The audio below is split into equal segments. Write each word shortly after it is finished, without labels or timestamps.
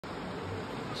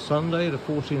Sunday the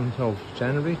 14th of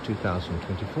January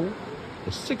 2024.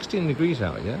 It's 16 degrees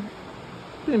out, yeah?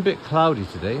 Been a bit cloudy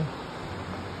today.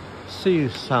 Sea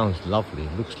sounds lovely,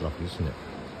 looks lovely, isn't it?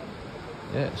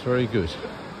 Yeah, it's very good.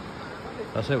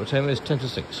 That's it, what time it is? 10 to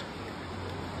 6.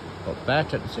 Got Bear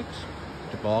 10 to 6.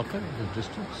 Barker in the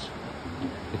distance.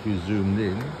 If you zoomed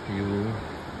in, you will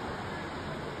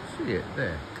see it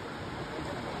there.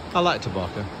 I like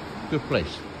Barker. Good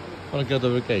place. I want to go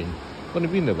there again. I've only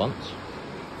been there once.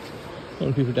 A lot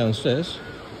of people downstairs.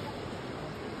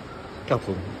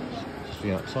 Couple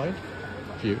sitting outside.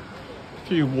 A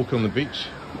few walking on the beach.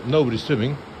 Nobody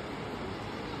swimming.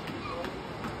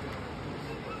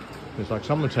 It's like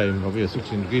summertime over here,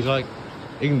 16 degrees, like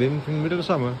England in the middle of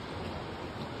summer.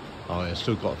 Oh yeah,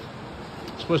 still got.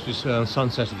 It's supposed to be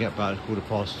sun setting at about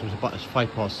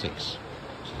 6:05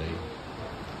 today.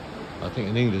 I think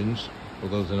in England,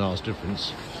 although there's an hour's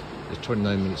difference, it's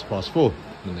 29 minutes past 4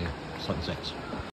 when the sun sets.